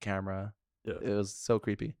walls and like a camera. Yeah. It was so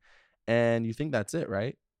creepy. And you think that's it,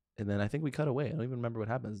 right? And then I think we cut away. I don't even remember what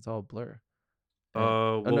happens. It's all a blur.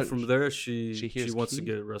 From there she wants to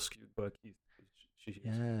get rescued by Keith.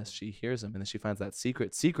 She hears him, and then she finds that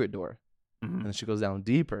secret door, and then she goes down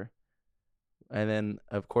deeper, and then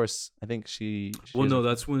of course I think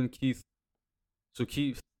that's when Keith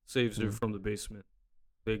saves her from the basement.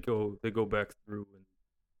 They go back through, and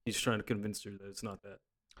he's trying to convince her that it's not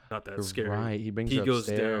that scary. Right, he goes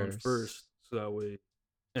down first, so that way,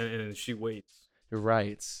 and she waits. You're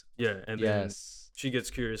right. Yeah, and then she gets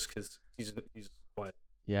curious because he's quiet.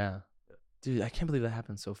 Yeah. Dude, I can't believe that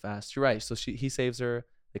happened so fast. You're right. So he saves her.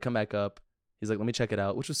 They come back up. He's like, let me check it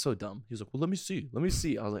out, which was so dumb. He was like, well, let me see.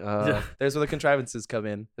 I was like, there's where the contrivances come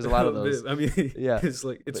in. There's a lot of those. I mean, it's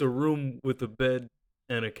like a room with a bed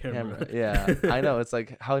and a camera. Yeah, I know. It's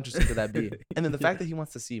like, how interesting could that be? And then the fact that he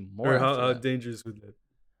wants to see more. Or how dangerous would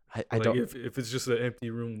that? I don't. If it's just an empty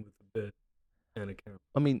room with a bed and a camera.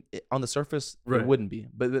 I mean, on the surface, it wouldn't be.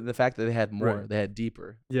 But the fact that they had more, they had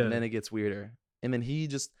deeper. Yeah. And then it gets weirder. And then he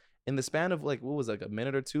just, in the span of like, what was it, like a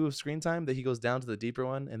minute or two of screen time, that he goes down to the deeper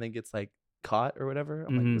one and then gets like caught or whatever.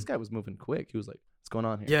 I'm like, this guy was moving quick. He was like, what's going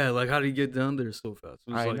on here? Yeah, like how did he get down there so fast?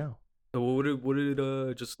 It was I know. So what did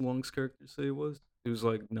Justin Long's character say it was? It was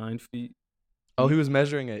like 9 feet. Oh, he was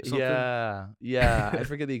measuring it. Something? Yeah. I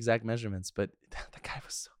forget the exact measurements, but that guy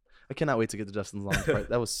was so, I cannot wait to get to Justin Long's part.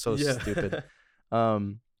 That was so stupid.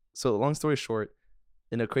 So long story short,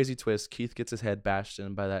 in a crazy twist, Keith gets his head bashed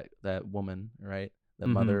in by that woman, right? That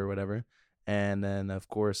mother or whatever. And then of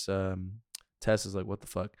course, Tess is like, what the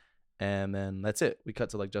fuck? And then that's it. We cut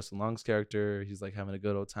to like Justin Long's character. He's like having a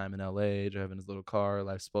good old time in LA, driving his little car.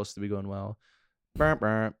 Life's supposed to be going well.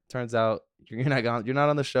 Turns out you're not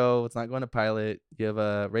on the show. It's not going to pilot. You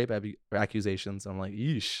have rape accusations. I'm like,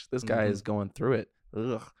 yeesh, this guy is going through it.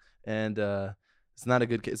 Ugh. And it's not a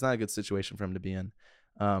good situation for him to be in.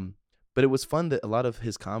 But it was fun that a lot of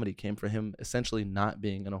his comedy came from him essentially not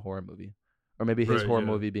being in a horror movie, or maybe his horror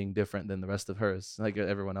movie being different than the rest of hers, like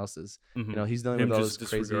everyone else's. You know, he's dealing with all this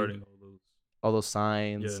crazy. Disregarding all those. all those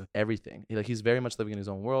signs, everything. He's very much living in his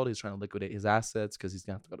own world. He's trying to liquidate his assets because he's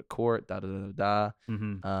gonna have to go to court.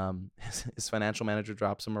 His financial manager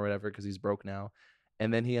drops him or whatever because he's broke now,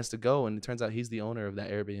 and then he has to go. And it turns out he's the owner of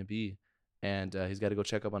that Airbnb, and he's got to go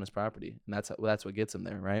check up on his property, and that's what gets him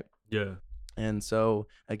there, right? Yeah. And so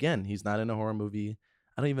again, he's not in a horror movie.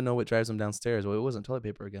 I don't even know what drives him downstairs. Well, it wasn't toilet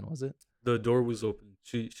paper again, was it? The door was open.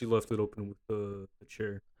 She left it open with the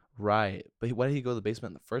chair. Right, but why did he go to the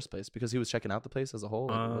basement in the first place? Because he was checking out the place as a whole.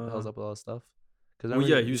 Like, what the hell's up with all this stuff? Well,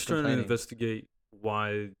 yeah, he was trying to investigate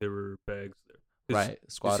why there were bags there. Right,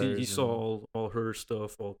 squatters. He saw all her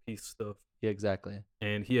stuff, all Pete's stuff. Yeah, exactly.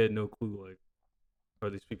 And he had no clue. Like, are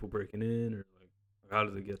these people breaking in, or like, how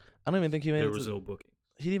did they get there? I don't even think he made. There was no booking.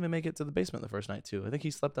 He didn't even make it to the basement the first night too. I think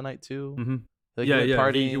he slept the night too. Mm-hmm. Like,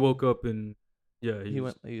 partying. He woke up and. Yeah, he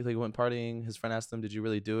went partying. His friend asked him, "Did you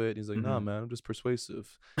really do it?" And he's like, "No, man, I'm just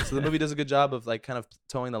persuasive." So the movie does a good job of like kind of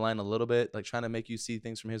towing the line a little bit, like trying to make you see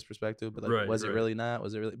things from his perspective. But like, was it really not?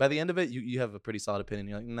 Was it really? By the end of it, you have a pretty solid opinion.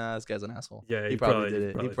 You're like, "Nah, this guy's an asshole." Yeah, he probably did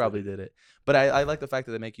it. He probably did it. But I like the fact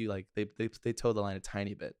that they make you like they toe the line a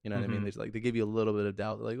tiny bit. You know what I mean? They give you a little bit of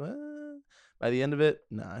doubt. They're like, well, by the end of it,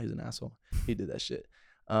 nah, he's an asshole. He did that shit.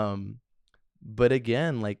 But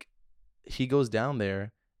again, like he goes down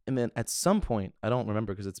there. And then at some point, I don't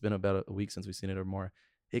remember because it's been about a week since we've seen it or more,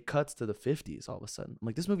 it cuts to the 50s all of a sudden. I'm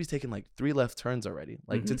like, this movie's taking like 3 left turns already,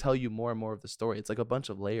 like to tell you more and more of the story. It's like a bunch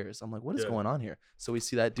of layers. I'm like, what is going on here? So we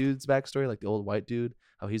see that dude's backstory, like the old white dude,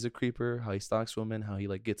 how he's a creeper, how he stalks women, how he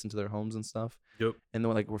like gets into their homes and stuff. Yep. And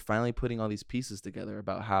then like we're finally putting all these pieces together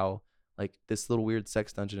about how like this little weird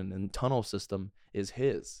sex dungeon and tunnel system is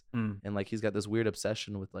his. And like he's got this weird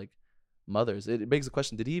obsession with like mothers. It begs the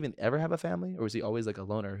question, did he even ever have a family, or was he always like a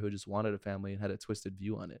loner who just wanted a family and had a twisted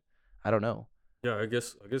view on it? I don't know. Yeah, I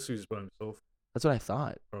guess he was by himself. That's what I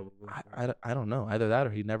thought. Probably. I don't know. Either that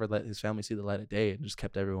or he never let his family see the light of day and just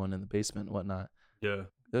kept everyone in the basement and whatnot. Yeah.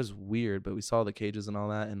 That was weird, but we saw the cages and all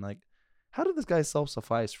that, and like, how did this guy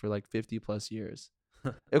self-suffice for like 50 plus years?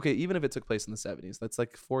 Okay, even if it took place in the 70s, that's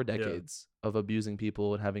like 4 decades of abusing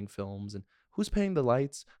people and having films. And who's paying the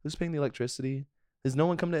lights? Who's paying the electricity? Has no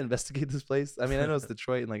one come to investigate this place? I mean, I know it's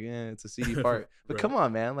Detroit and like, it's a seedy part, but come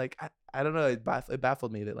on, man. Like, I don't know. It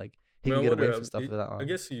baffled me that like he can get away from stuff for that long. I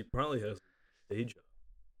guess he probably has a day job.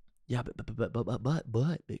 Yeah, but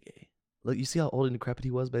Big A. Look, you see how old and decrepit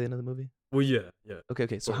he was by the end of the movie? Well, yeah.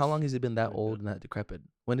 Okay. So how long has he been that old and that decrepit?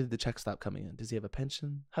 When did the check stop coming in? Does he have a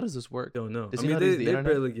pension? How does this work? Don't know. Does I mean, they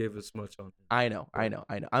barely gave us much on him. I know. I'm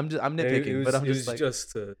nitpicking, but I'm just like,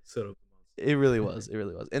 just to set up. It really was,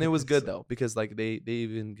 and it was good though, because like they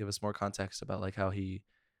even give us more context about like how he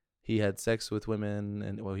had sex with women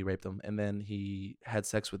and he raped them, and then he had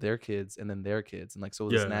sex with their kids and then their kids, and like so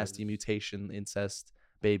this nasty mutation, incest,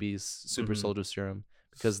 babies, super soldier serum,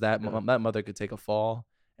 because that mother could take a fall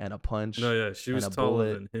and a punch. No, yeah, she was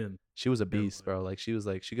taller than him. She was a beast, bro. Like she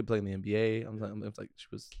could play in the NBA. I'm like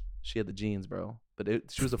she had the genes, bro. But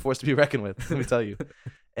she was a force to be reckoned with. Let me tell you.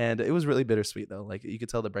 And it was really bittersweet though. Like you could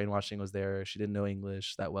tell the brainwashing was there. She didn't know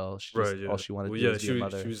English that well. All she wanted to do was be a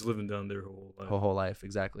mother. She was living down there her whole life,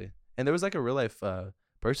 exactly. And there was like a real life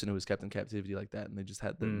person who was kept in captivity like that, and they just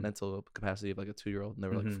had the mental capacity of like a 2-year-old, and they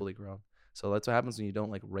were like fully grown. So that's what happens when you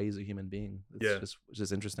don't like raise a human being. It's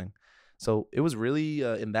just interesting. So it was really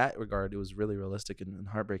in that regard, it was really realistic and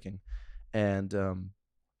heartbreaking. And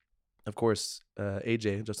of course,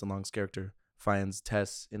 AJ, Justin Long's character, finds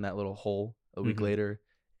Tess in that little hole a week later.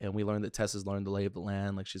 And we learned that Tess has learned the lay of the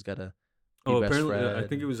land. Like she's got a apparently, friend. I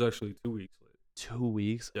think it was actually 2 weeks later. 2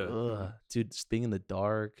 weeks? Yeah. Ugh. Dude, just being in the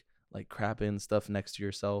dark, like crapping stuff next to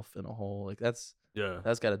yourself in a hole. Like that's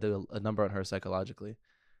got to do a number on her psychologically.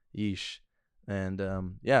 Yeesh. And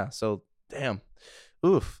so damn.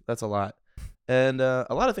 Oof, that's a lot. And a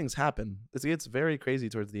lot of things happen. It gets very crazy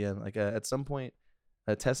towards the end. Like at some point,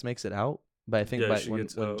 Tess makes it out. But I think when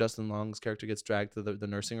Justin Long's character gets dragged to the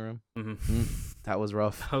nursing room, that was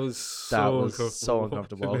rough. That was so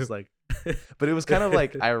uncomfortable. I was like, but it was kind of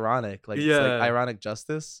like ironic, like it's like ironic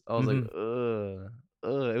justice. I was like, ugh.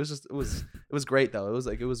 It was great though. It was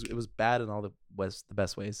like it was bad in all the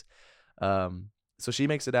best ways. So she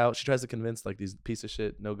makes it out. She tries to convince like these piece of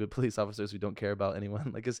shit, no good police officers who don't care about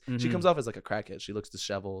anyone. Like, she comes off as like a crackhead. She looks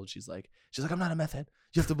disheveled. She's like, I'm not a meth head.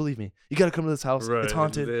 You have to believe me. You got to come to this house. Right. It's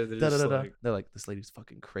haunted. They're like, this lady's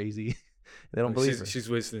fucking crazy. They don't believe her. She's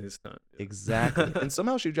wasting his time. Yeah. Exactly. And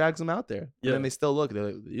somehow she drags him out there. And then they still look. They're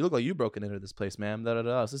like, you look like you broken into this place, ma'am.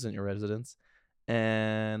 This isn't your residence.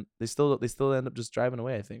 And they still end up just driving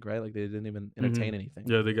away, I think, right? Like they didn't even entertain anything.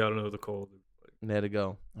 Yeah, they got another call. And they had to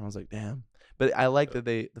go. And I was like, damn. But I like that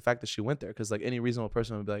the fact that she went there, because like any reasonable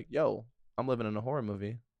person would be like, yo, I'm living in a horror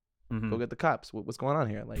movie. Go get the cops. What's going on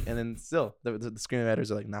here? Like, and then still the screenwriters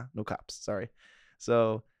are like, nah, no cops. Sorry.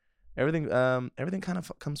 So everything kind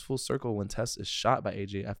of comes full circle when Tess is shot by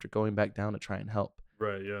AJ after going back down to try and help.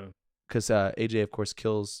 Right. Yeah. Because AJ, of course,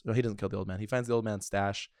 he doesn't kill the old man. He finds the old man's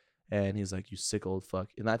stash, and he's like, you sick old fuck.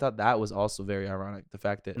 And I thought that was also very ironic. The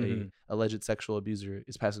fact that a alleged sexual abuser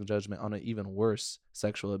is passing judgment on an even worse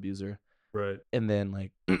sexual abuser. Right. And then,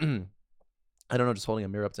 like, I don't know, just holding a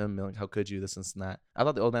mirror up to him and being like, how could you, this and that. I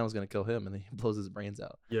thought the old man was going to kill him, and then he blows his brains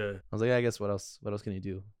out. Yeah. I was like, yeah, I guess what else can you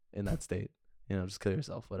do in that state? You know, just kill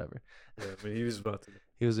yourself, whatever. Yeah, I mean, he was about to.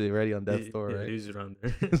 He was already on death's door, right? He was around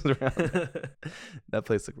there. He was around there. That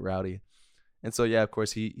place looked rowdy. And so, yeah, of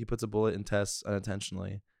course, he puts a bullet in Tess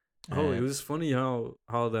unintentionally. Oh, it was funny how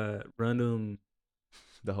that random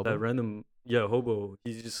hobo,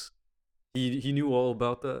 he knew all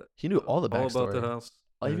about that. He knew all the backstory. All about the house.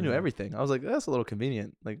 Oh, he knew everything. I was like, that's a little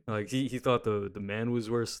convenient. Like he thought the man was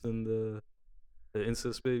worse than the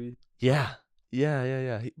incest baby. Yeah.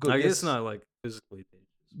 I guess not like physically dangerous,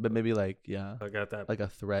 but maybe like like a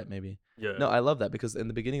threat maybe. Yeah. No, I love that because in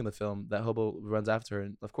the beginning of the film, that hobo runs after her,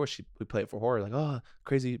 and of course we play it for horror, like, oh,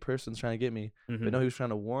 crazy person's trying to get me. But no, he was trying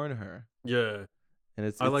to warn her. Yeah.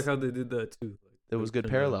 And I like how they did that too. Like, there was good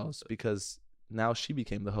parallels because now she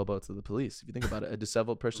became the hobo to the police. If you think about it, a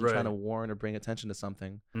disheveled person trying to warn or bring attention to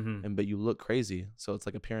something, but you look crazy. So it's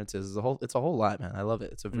like appearances. It's a whole lot, man. I love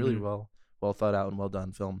it. It's a really well thought out and well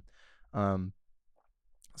done film.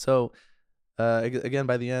 So again,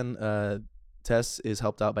 by the end, Tess is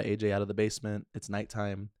helped out by AJ out of the basement. It's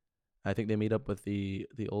nighttime. I think they meet up with the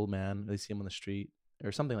old man. They see him on the street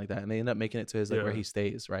or something like that, and they end up making it to his where he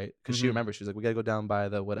stays, right? Because she remembers, she's like, we gotta go down by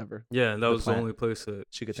the whatever. Yeah, and that was the only place that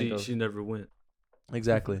she could think of. She never went.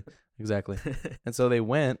 Exactly. And so they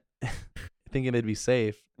went thinking they'd be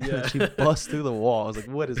safe. Yeah. She busts through the wall. I was like,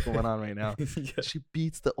 what is going on right now? Yeah. She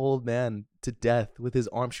beats the old man to death with his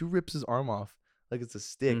arm. She rips his arm off like it's a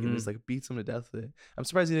stick and just like beats him to death with it. I'm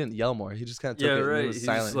surprised he didn't yell more. He just kind of took it and was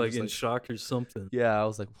silent. Just like in shock or something. Yeah, I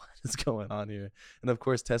was like, what is going on here? And of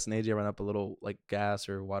course, Tess and AJ run up a little like gas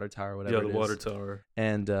or water tower or whatever. Yeah, the water tower.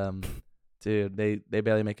 And dude, they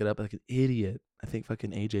barely make it up like an idiot. I think fucking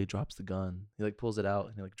AJ drops the gun. He like pulls it out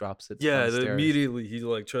and he like drops it. Yeah, immediately he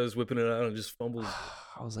like tries whipping it out and just fumbles.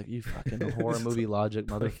 I was like, you fucking horror movie logic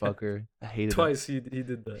motherfucker. I hated it. Twice he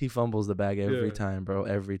did that. He fumbles the bag every time, bro.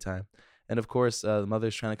 Every time. And of course, the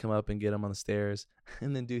mother's trying to come up and get him on the stairs.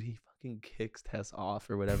 And then, dude, he fucking kicks Tess off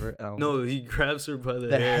or whatever. No, he grabs her by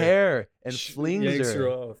the hair and flings her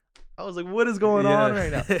off. I was like, what is going on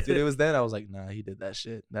right now? Dude, it was then I was like, nah, he did that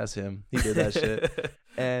shit. That's him. He did that shit.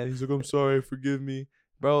 And he's like, I'm sorry, forgive me.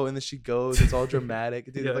 Bro, and then she goes, it's all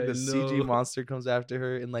dramatic. Dude, like the CG monster comes after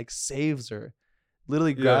her and like saves her.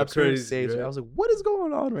 Literally grabs her and saves her. I was like, what is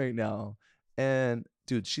going on right now? And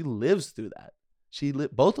dude, she lives through that.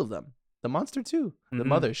 Both of them. The monster too. The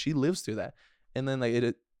mother, she lives through that. And then like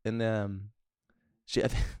I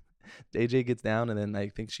think AJ gets down and then I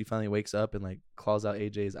think she finally wakes up and like claws out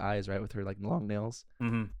AJ's eyes, right, with her like long nails.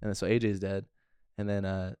 And then so AJ's dead. And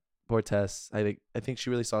then poor Tess, I think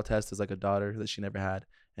she really saw Tess as like a daughter that she never had.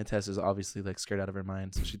 And Tess is obviously like scared out of her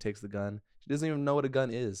mind. So she takes the gun. She doesn't even know what a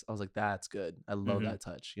gun is. I was like, that's good. I love that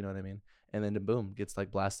touch. You know what I mean? And then boom, gets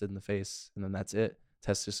like blasted in the face. And then that's it.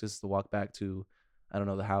 Tess just gets to walk back to, I don't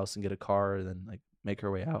know, the house and get a car and then like make her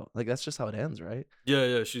way out. Like that's just how it ends, right?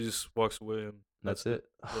 Yeah. She just walks away and that's it.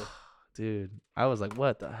 Yeah. Dude, I was like,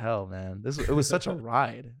 what the hell, man? It was such a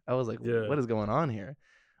ride. I was like, what is going on here?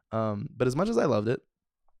 But as much as I loved it,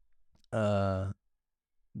 the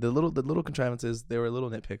little contrivances, they were little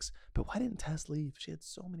nitpicks. But why didn't Tess leave? She had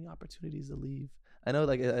so many opportunities to leave. I know,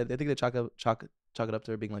 like I think they chalk it up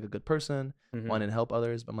to her being like a good person, wanting to help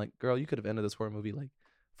others. But I'm like, girl, you could have ended this horror movie like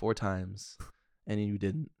 4 times, and you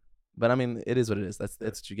didn't. But I mean, it is what it is. That's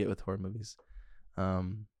what you get with horror movies.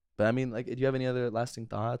 But I mean, like, do you have any other lasting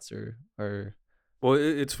thoughts or? Well,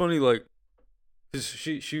 it's funny, like, cause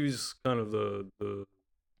she was kind of the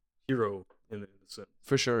hero in the sense.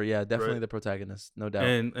 For sure, yeah, definitely the protagonist, no doubt.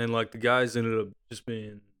 And like the guys ended up just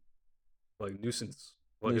being like a nuisance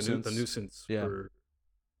for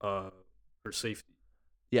her safety.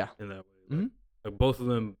 Yeah, in that way, like both of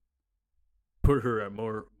them put her at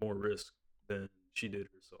more risk than she did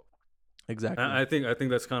herself. Exactly. I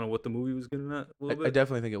think that's kind of what the movie was getting at a little bit. I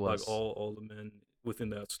definitely think it was. Like all the men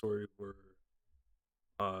within that story were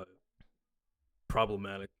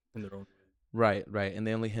problematic in their own way. Right. And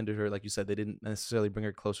they only hindered her, like you said, they didn't necessarily bring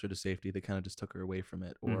her closer to safety. They kind of just took her away from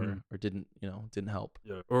it or didn't help.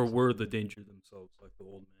 Yeah. Or were the danger themselves, like the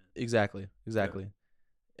old man. Exactly.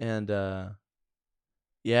 And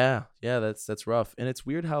yeah, that's rough. And it's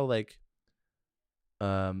weird how like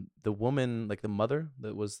the woman, like the mother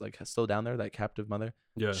that was like still down there, that captive mother,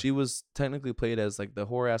 Yeah. she was technically played as like the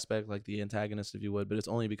horror aspect, like the antagonist, if you would, but it's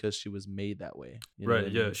only because she was made that way. You know Right.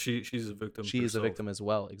 what I Yeah. mean? She's a victim. She's a herself. victim as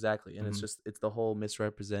well, exactly. And Mhm. it's the whole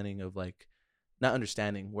misrepresenting of like not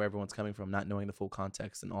understanding where everyone's coming from, not knowing the full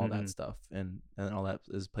context and all that stuff, and all that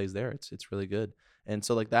is plays there. It's really good. And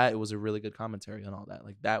so like that, it was a really good commentary on all that.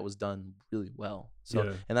 Like that was done really well. So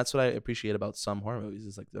Yeah. and that's what I appreciate about some horror movies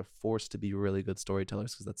is like they're forced to be really good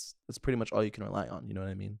storytellers because that's pretty much all you can rely on. You know what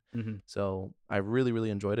I mean? Mm-hmm. So I really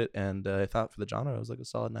really enjoyed it, and I thought for the genre it was like a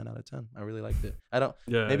solid 9 out of 10. I really liked it. I don't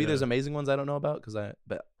maybe there's amazing ones I don't know about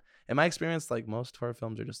but in my experience, like most horror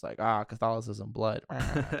films are just like Catholicism, blood,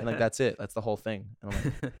 and like that's it. That's the whole thing. And I'm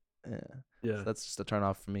like, yeah. So that's just a turn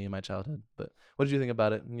off for me in my childhood. But what did you think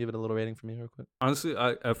about it? Can you give it a little rating for me real quick? Honestly,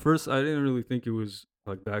 at first I didn't really think it was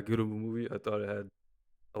like that good of a movie. I thought it had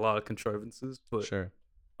a lot of contrivances, but sure.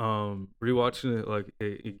 Rewatching it, like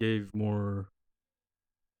it gave more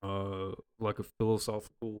like a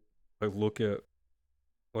philosophical like look at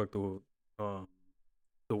like the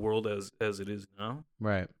world as it is now.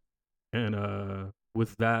 Right. And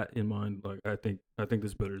with that in mind, like I think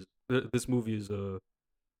this movie is a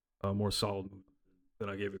more solid movie than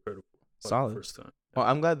I gave it credit for. Like, solid. The first time. Well,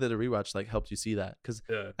 I'm glad that the rewatch like helped you see that because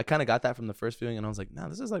I kind of got that from the first viewing, and I was like, nah,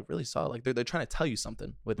 this is like really solid. Like they're trying to tell you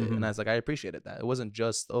something with it, and I was like, I appreciated that. It wasn't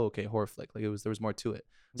just okay horror flick. Like there was more to it.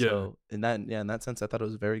 Yeah. So in that sense, I thought it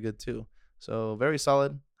was very good too. So very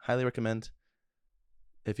solid. Highly recommend.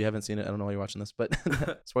 If you haven't seen it, I don't know why you're watching this, but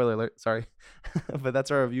spoiler alert. Sorry, but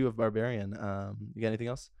that's our review of Barbarian. You got anything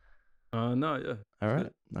else? No, yeah. All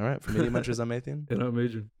right. For Media Munchers, I'm Nathan. And I'm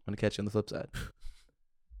Adrian. I'm gonna catch you on the flip side.